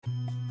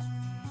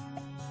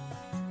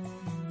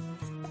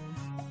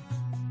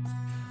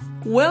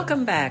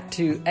Welcome back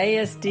to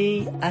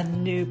ASD, A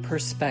New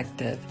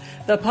Perspective,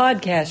 the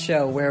podcast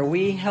show where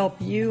we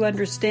help you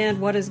understand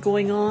what is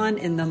going on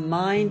in the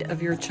mind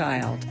of your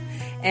child.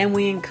 And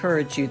we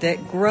encourage you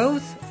that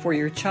growth for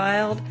your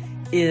child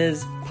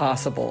is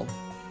possible.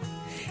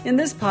 In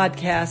this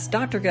podcast,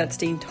 Dr.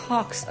 Gutstein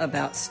talks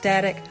about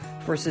static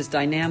versus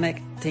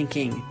dynamic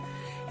thinking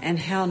and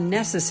how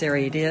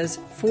necessary it is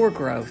for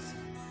growth.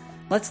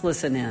 Let's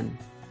listen in.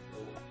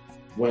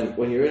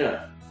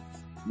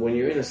 When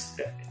you're in a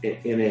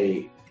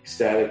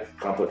static,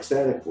 complex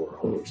static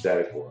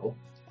world,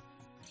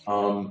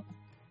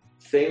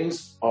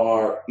 things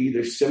are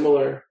either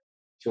similar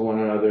to one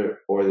another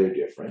or they're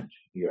different.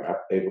 You're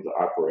able to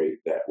operate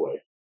that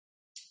way.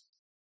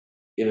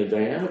 In a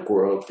dynamic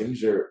world,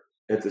 things are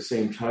at the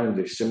same time,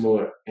 they're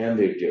similar and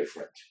they're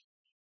different.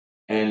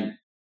 And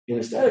in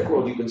a static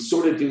world, you can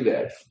sort of do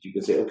that. You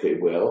can say, okay,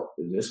 well,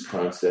 in this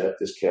concept,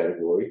 this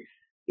category,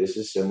 this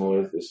is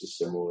similar, this is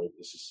similar,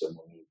 this is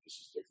similar, this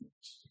is different.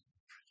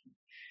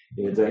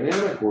 In a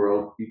dynamic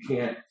world, you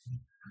can't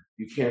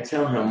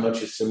tell how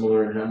much is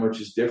similar and how much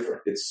is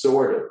different. It's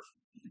sort of.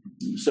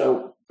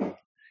 So,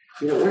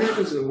 what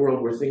happens in a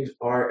world where things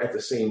are at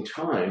the same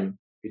time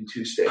in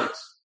two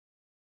states?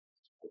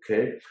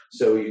 Okay?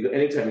 So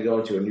anytime you go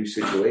into a new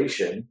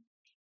situation,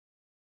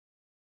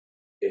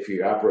 if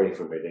you're operating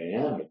from a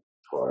dynamic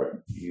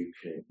part, you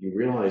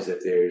realize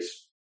that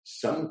there's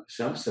some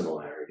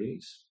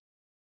similarities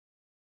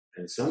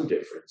and some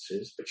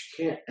differences, but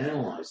you can't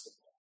analyze them.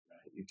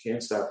 You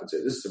can't stop and say,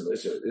 this is similar,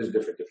 this is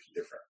different,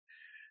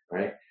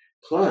 right?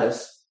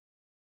 Plus,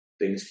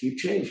 things keep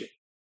changing,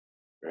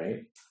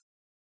 right?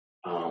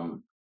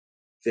 Some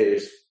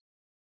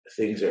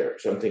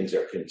things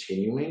are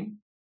continuing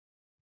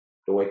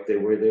the way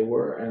they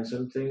were, and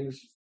some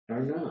things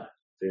are not.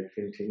 They're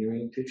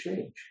continuing to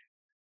change,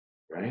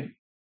 right?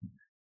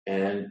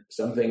 And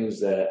some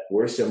things that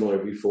were similar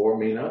before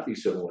may not be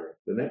similar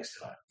the next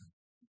time.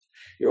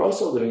 You're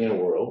also living in a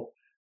world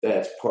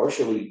that's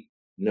partially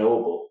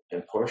knowable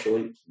and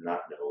partially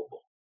not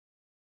knowable.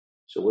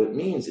 So what it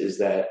means is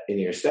that in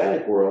your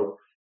static world,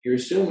 you're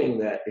assuming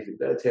that if you've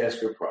got a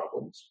task or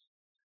problems,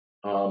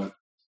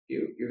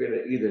 you're going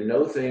to either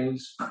know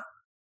things,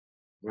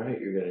 right?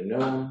 You're going to know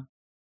them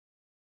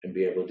and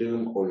be able to do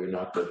them, or you're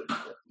not going to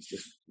know them. It's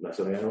just not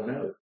something I don't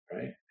know,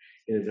 right?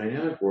 In a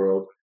dynamic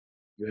world,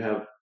 you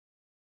have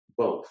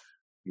both.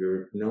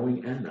 You're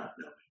knowing and not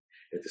knowing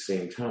at the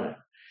same time.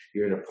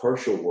 You're in a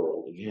partial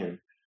world,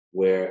 again,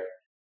 where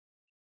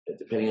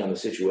depending on the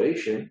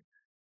situation,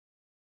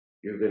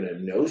 you're going to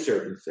know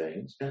certain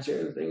things, and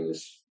certain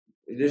things,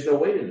 there's no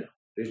way to know.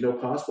 There's no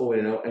possible way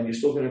to know, and you're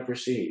still going to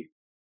proceed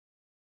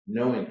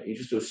knowing it. You're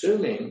just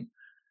assuming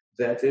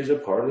that there's a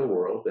part of the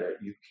world that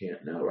you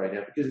can't know right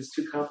now because it's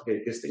too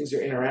complicated, because things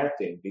are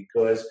interacting,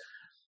 because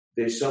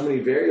there's so many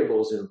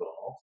variables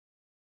involved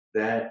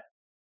that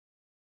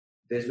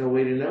there's no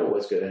way to know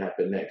what's going to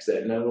happen next.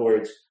 That, in other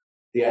words,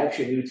 the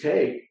action you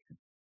take,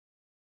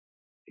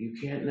 you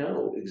can't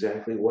know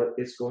exactly what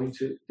it's going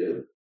to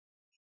do.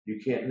 You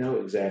can't know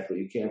exactly.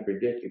 You can't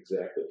predict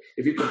exactly.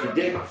 If you can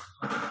predict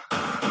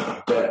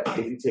that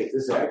if you take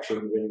this action,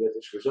 you're going to get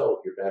this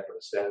result, you're back on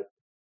a static.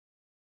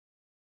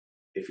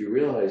 If you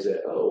realize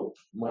that, I'm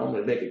going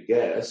to make a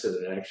guess at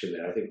an action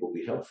that I think will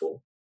be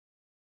helpful,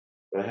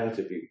 but I have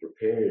to be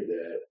prepared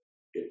that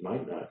it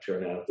might not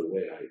turn out the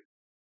way I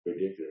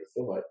predicted or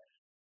thought,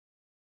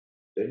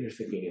 then you're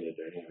thinking in a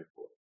dynamic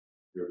world.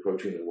 You're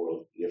approaching the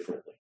world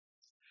differently.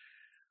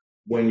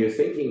 When you're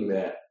thinking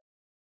that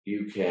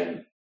you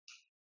can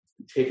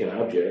take an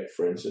object,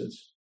 for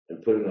instance,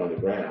 and put it on the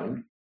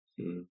ground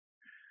and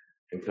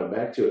come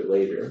back to it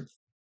later,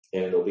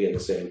 and it'll be in the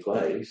same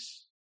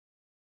place,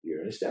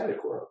 you're in a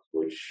static world,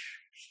 which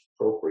is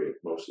appropriate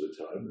most of the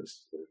time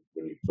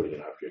when you're putting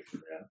an object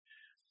in the ground.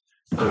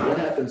 So what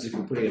happens if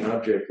you're putting an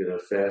object in a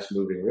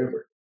fast-moving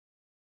river?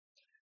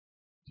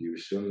 Do you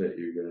assume that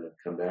you're going to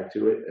come back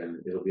to it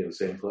and it'll be in the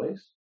same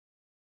place?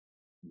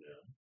 No.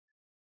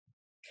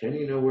 Can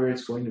you know where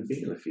it's going to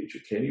be in the future?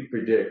 Can you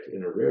predict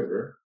in a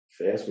river,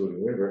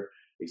 fast-moving river,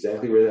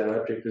 exactly where that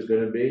object is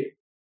going to be?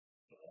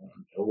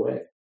 No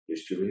way.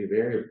 There's too many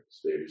variables.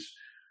 There's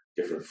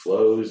different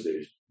flows.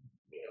 There's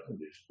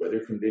weather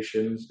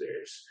conditions.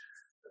 There's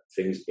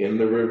things in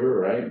the river,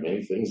 right?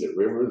 Many things at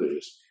river.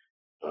 There's,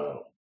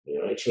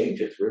 it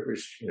changes.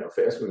 Rivers,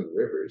 fast-moving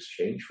rivers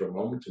change from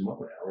moment to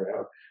moment, hour to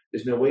hour.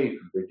 There's no way you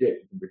can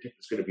predict. You can predict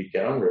it's going to be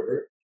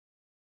downriver,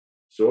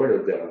 sort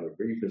of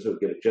downriver. You can sort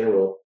of get a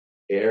general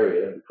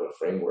area, we call a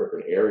framework,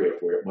 an area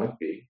of where it might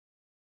be.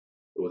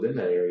 But within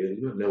that area,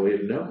 you have no way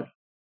of knowing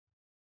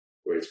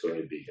where it's going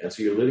to be. And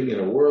so you're living in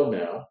a world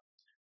now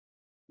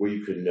where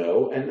you can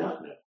know and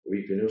not know, where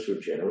you can know sort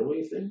of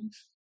generally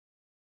things.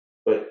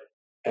 But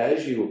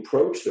as you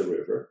approach the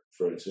river,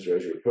 for instance, or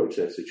as you approach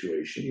that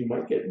situation, you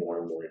might get more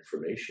and more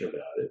information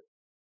about it.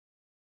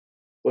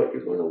 But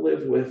you're going to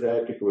live with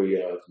that degree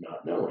of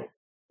not knowing,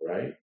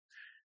 right?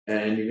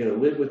 And you're going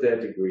to live with that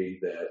degree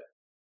that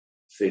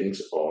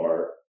things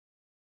are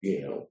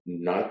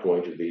not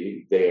going to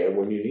be there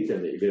when you need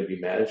them. That you're going to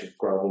be managing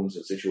problems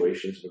and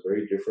situations in a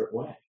very different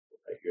way.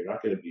 Right? You're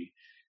not going to be,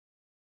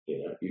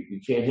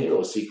 you can't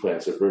handle a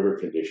sequence of river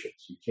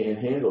conditions. You can't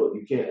handle it.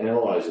 You can't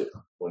analyze it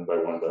one by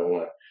one by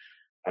one.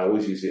 I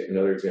always use it.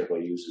 Another example I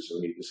use is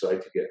when you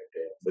decide to get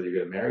whether you're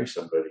going to marry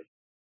somebody.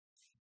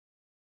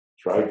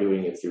 Try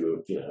doing it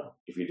through,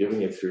 if you're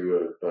doing it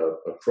through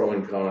a pro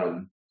and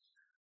con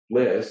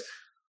list,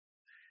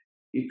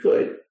 you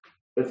could,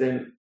 but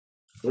then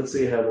let's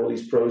say you have all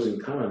these pros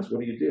and cons.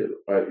 What do?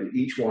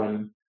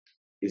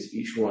 Is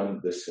each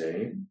one the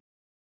same?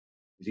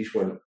 Is each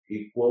one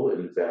equal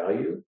in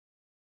value?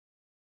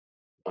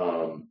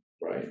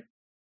 Right?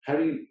 How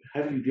do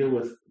you deal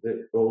with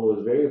all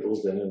those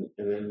variables then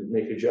and then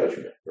make a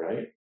judgment,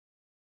 right?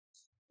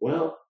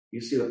 Well, you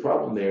see the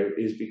problem there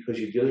is because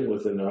you're dealing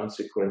with a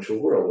non-sequential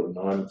world, a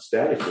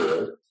non-static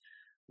world,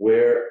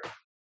 where,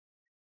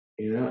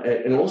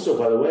 and also,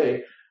 by the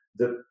way,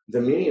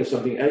 the meaning of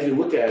something, as you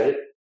look at it,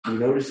 you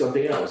notice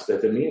something else,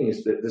 that the meaning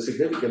is that the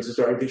significance is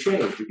starting to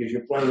change because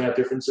you're playing out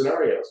different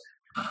scenarios.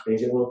 And you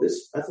say, well,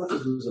 I thought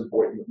this was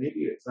important, but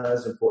maybe it's not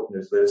as important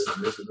as this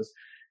and this and this.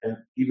 And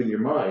even your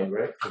mind,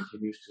 right,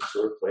 continues to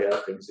sort of play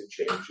out things and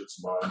change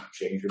its mind,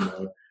 change your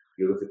mind,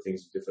 you look at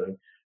things differently.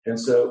 And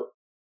so,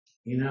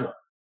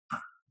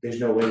 there's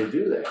no way to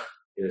do that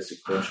in a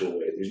sequential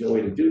way. There's no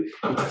way to do it.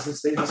 It doesn't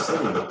stay the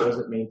same. It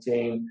doesn't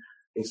maintain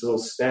its little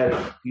static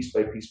piece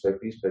by piece by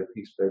piece by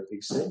piece by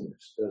piece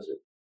sameness, does it?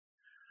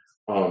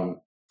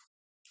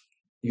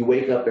 You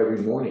wake up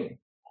every morning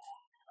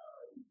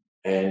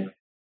and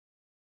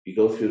you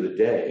go through the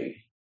day,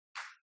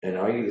 and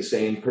are you the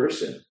same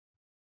person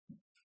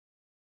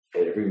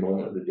at every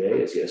moment of the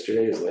day as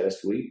yesterday, as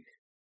last week?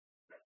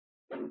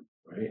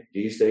 Right? Do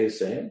you stay the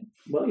same?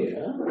 Well,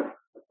 yeah.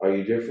 Are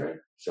you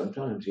different?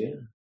 Sometimes, yeah.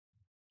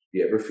 Do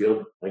you ever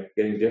feel like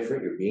getting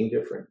different? You're being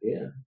different?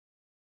 Yeah.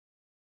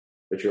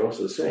 But you're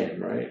also the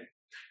same, right?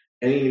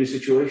 Any new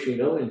situation you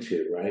go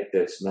into, right,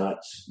 that's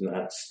not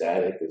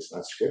static, it's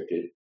not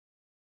scripted,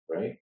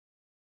 right?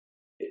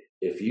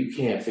 If you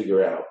can't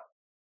figure out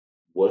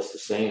what's the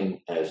same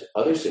as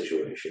other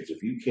situations,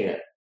 if you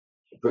can't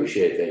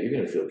appreciate that, you're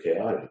going to feel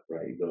chaotic,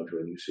 right? You go into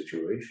a new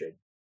situation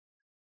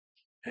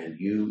and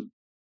you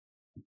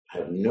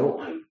have no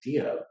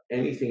idea of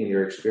anything in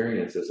your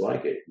experience that's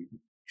like it. You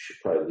should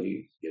probably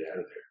leave, get out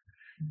of there,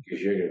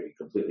 because you're going to be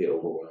completely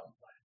overwhelmed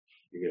by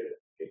it. You're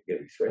going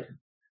to be threatened.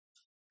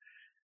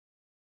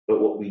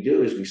 But what we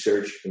do is we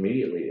search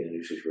immediately in a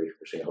new situation.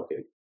 We're saying,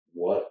 okay,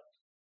 what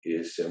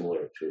is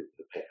similar to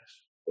the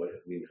past? What do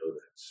we know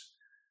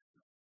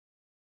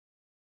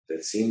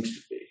that seems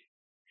to be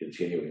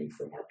continuing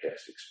from our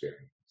past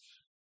experience?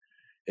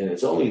 And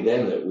it's only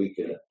then that we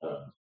can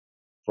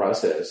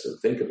process and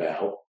think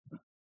about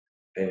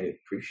and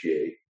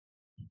appreciate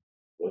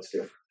what's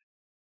different,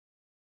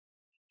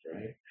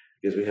 right?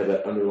 Because we have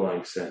that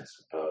underlying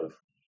sense of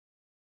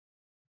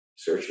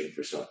searching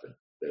for something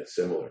that's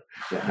similar.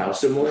 Now, how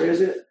similar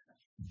is it?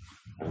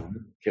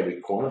 Can we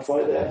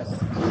quantify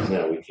that?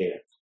 No, we can't.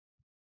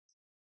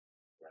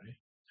 Right?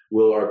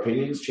 Will our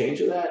opinions change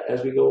of that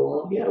as we go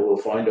along? Yeah, we'll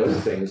find other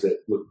things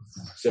that look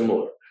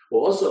similar.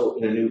 Well, also, go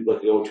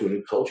to a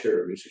new culture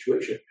or a new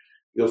situation,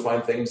 you'll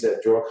find things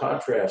that draw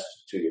contrast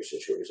to your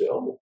situation. You say,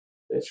 oh,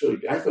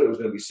 I thought it was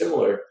going to be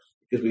similar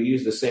because we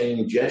use the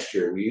same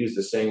gesture, we use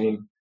the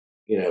same,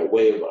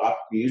 way of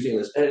using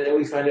this, and then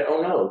we find out,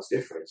 oh no, it's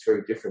different. It's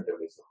very different than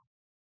we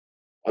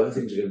thought. Other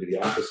things are going to be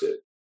the opposite.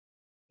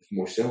 It's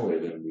more similar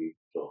than we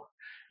thought.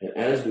 And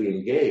as we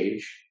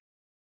engage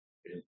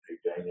in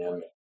a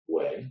dynamic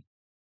way,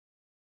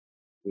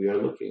 we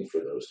are looking for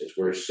those things.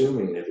 We're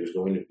assuming that there's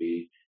going to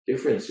be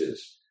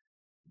differences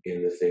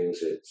in the things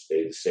that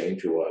stay the same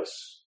to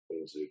us,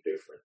 things that are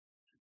different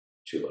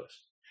to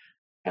us.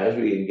 As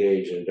we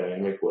engage in a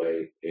dynamic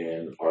way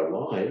in our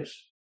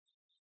lives,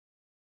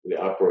 we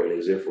operate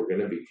as if we're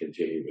going to be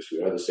continuous.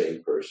 We are the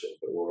same person,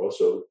 but we're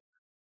also,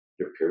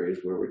 there are periods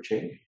where we're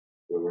changing,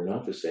 where we're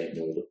not the same.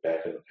 And we look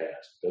back in the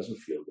past, it doesn't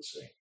feel the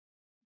same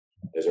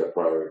as our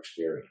prior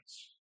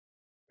experience.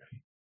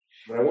 Right?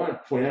 But I want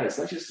to point out, it's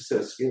not just a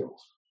set of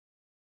skills.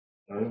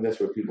 I think that's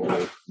where people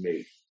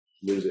may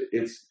lose it.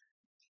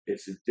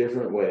 It's a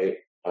different way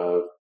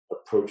of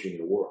approaching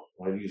the world.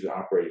 When I use an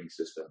operating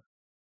system,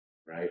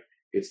 right?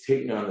 It's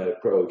taking on that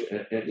approach,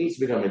 and it needs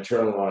to become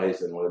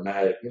internalized and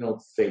automatic. You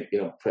don't think,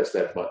 press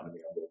that button and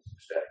the other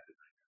static.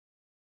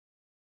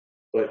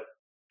 But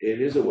it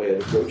is a way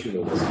of approaching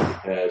the world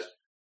as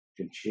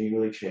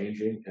continually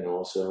changing and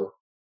also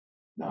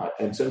not.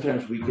 And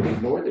sometimes we can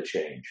ignore the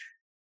change.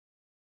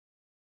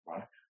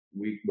 Right?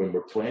 When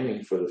we're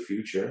planning for the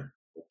future,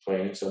 we're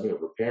planning something,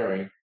 we're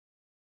preparing,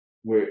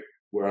 we're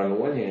on the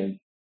one hand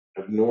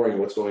ignoring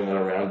what's going on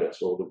around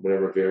us, or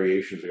whatever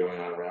variations are going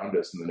on around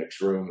us in the next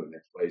room, in the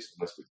next place,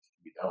 unless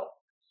we don't.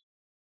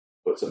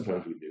 But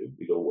sometimes we do.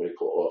 We go away,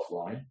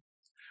 offline.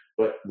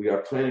 But we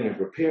are planning and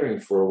preparing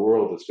for a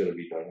world that's going to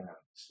be dynamic.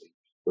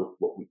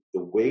 The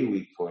way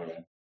we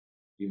plan,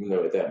 even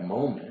though at that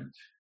moment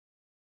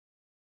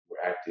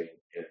we're acting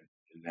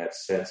in that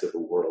sense of a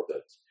world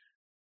that's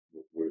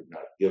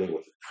dealing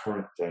with the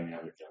current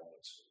dynamic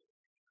elements of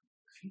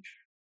the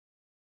future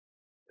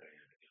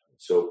dynamic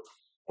elements. So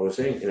I was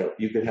saying,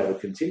 you can have a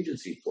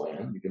contingency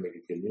plan. You can make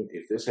a contingency.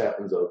 If this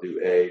happens, I'll do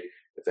A.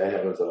 If that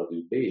happens, I'll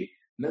do B.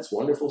 And that's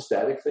wonderful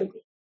static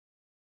thinking.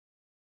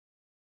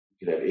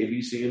 You can have A,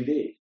 B, C, and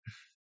D.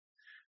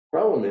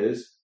 Problem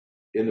is,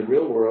 in the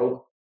real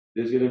world,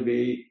 there's going to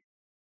be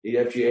E,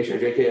 F, G, H, I,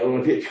 J, K, L, M,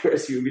 N, P, Q, R,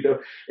 S, T, U, V,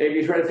 W. And if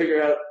you try to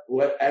figure out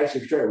what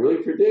actually, if you try to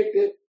really predict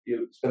it,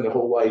 you spend the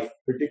whole life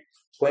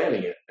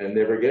planning it and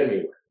never get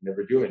anywhere,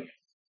 never doing it.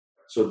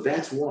 So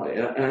that's why.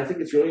 And I think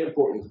it's really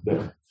important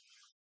that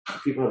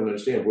people have to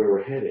understand where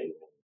we're heading.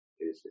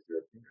 Is if you're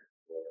a parent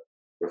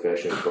or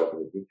professional talking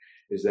with you,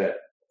 is that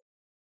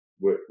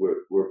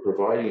we're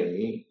providing a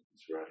means,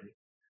 right,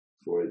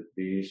 for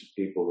these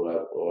people who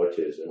have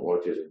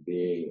autism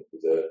being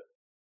if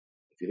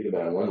you think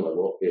about it on one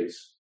level,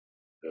 it's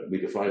we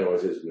define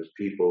autism as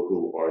people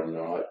who are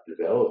not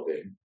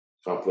developing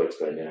complex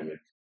dynamic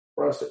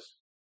process,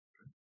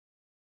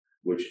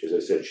 which, as I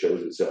said,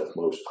 shows itself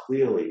most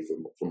clearly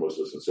for most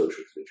of us in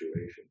social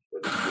situations,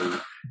 but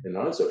in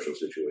non-social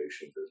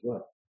situations as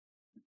well.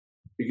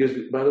 Because,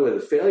 by the way,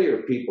 the failure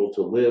of people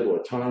to live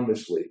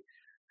autonomously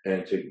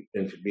and to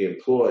be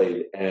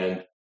employed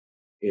and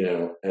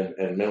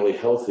mentally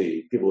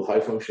healthy, people with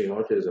high functioning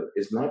autism,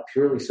 is not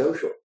purely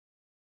social.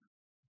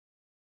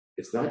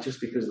 It's not just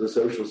because of the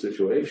social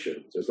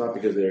situations. It's not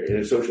because they're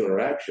in social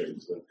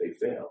interactions that they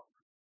fail.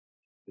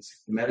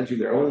 It's managing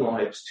their own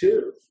lives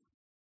too.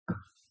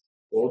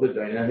 All the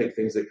dynamic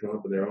things that come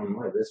up in their own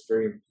life. That's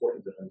very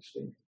important to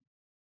understand.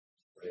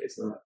 Right? It's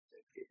not.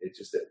 It's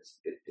just that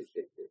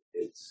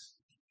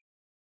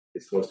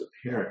it's most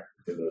apparent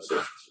in those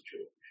social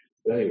situations.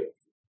 But anyway,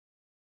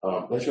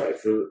 that's right.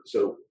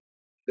 So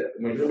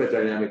when you talk about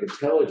dynamic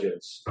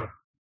intelligence,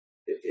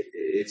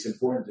 it's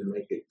important to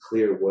make it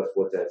clear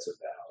what that's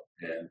about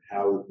and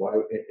why,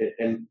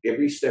 and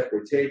every step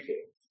we're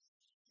taking,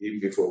 even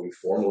before we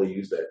formally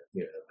use that,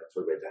 that's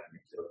what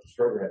dynamic intelligence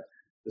program.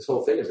 This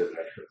whole thing is a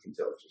dynamic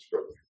intelligence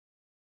program.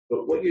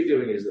 But what you're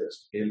doing is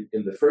this: in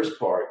the first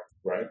part,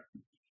 right?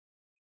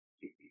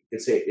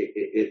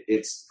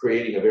 It's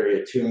creating a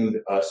very attuned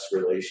us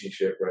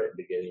relationship, right? In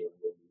the beginning, when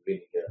we're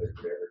moving together,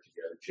 forever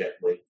together,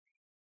 gently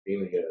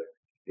being together.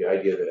 The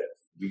idea that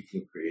we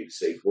can create a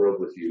safe world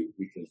with you,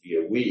 we can be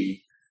a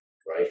we,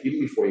 right?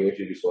 Even before you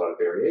introduce a lot of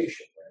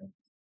variation, right?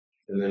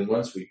 And then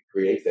once we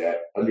create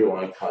that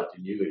underlying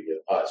continuity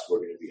of us, we're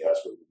going to be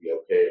us, we're going to be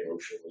okay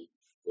emotionally,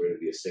 we're going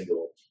to be a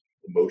single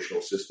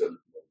emotional system,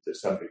 to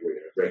some degree,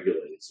 a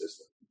regulated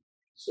system.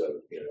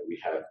 So, you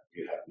have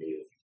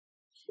me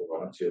to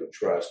hold on to and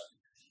trust.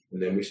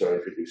 And then we start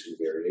introducing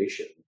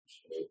variation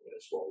in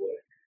a small way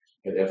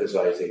and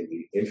emphasizing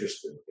the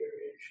interest in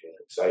variation,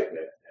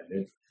 excitement, and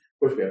then, of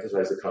course, we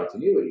emphasize the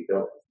continuity,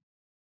 don't we?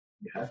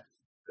 You have to,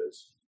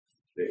 because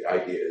the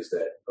idea is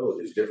that,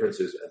 there's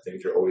differences and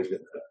things are always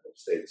going to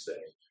stay the same.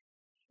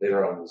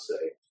 Later on, we'll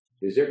say,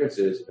 there's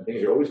differences and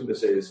things are always going to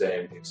stay the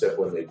same, except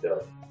when they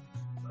don't.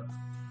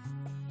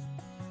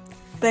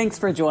 Thanks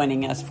for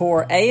joining us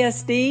for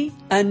ASD,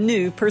 A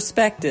New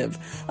Perspective,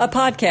 a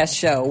podcast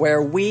show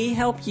where we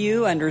help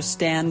you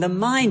understand the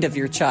mind of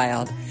your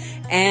child.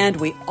 And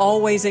we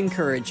always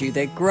encourage you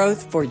that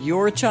growth for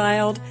your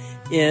child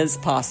is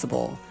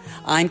possible.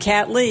 I'm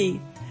Kat Lee.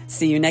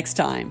 See you next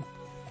time.